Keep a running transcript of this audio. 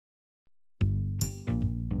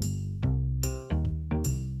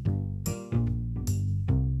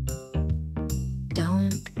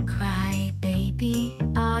baby,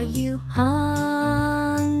 are you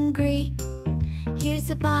hungry? Here's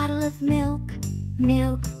a bottle of milk,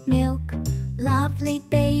 milk, milk. Lovely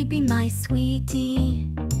baby, my sweetie.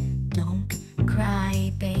 Don't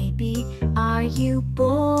cry, baby, are you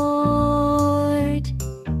bored?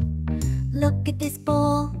 Look at this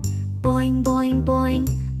bowl, boing, boing, boing.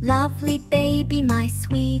 Lovely baby, my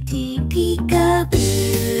sweetie. Peekaboo,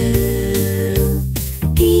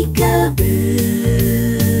 peekaboo.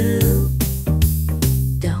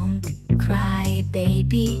 Don't cry,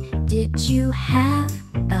 baby, did you have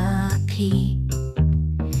a pee?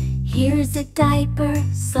 Here's a diaper,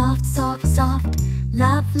 soft, soft, soft.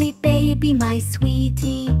 Lovely baby, my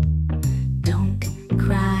sweetie. Don't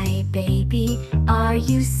cry, baby, are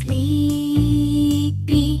you sleepy?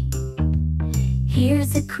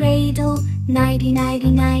 Here's a cradle, nighty, nighty,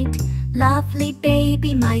 night. Lovely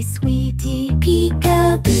baby, my sweetie.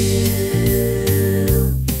 Peekaboo,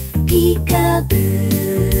 peekaboo,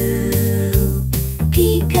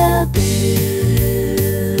 peekaboo,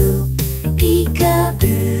 peekaboo.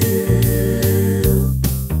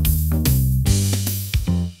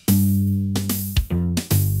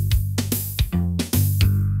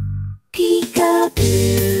 Peekaboo,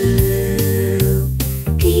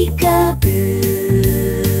 peekaboo,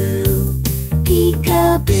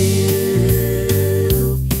 peekaboo,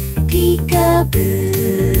 peekaboo.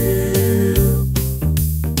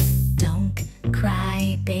 Don't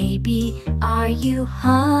cry, baby, are you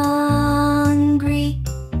hungry?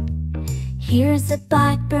 Here's a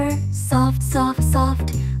viper, soft, soft,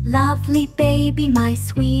 soft. Lovely baby, my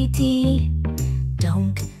sweetie.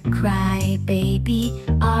 Don't cry, baby,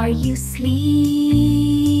 are you sleepy?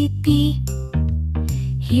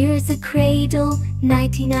 Here's a cradle,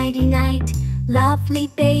 nighty, nighty, night. Lovely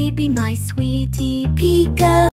baby, my sweetie. Peekaboo.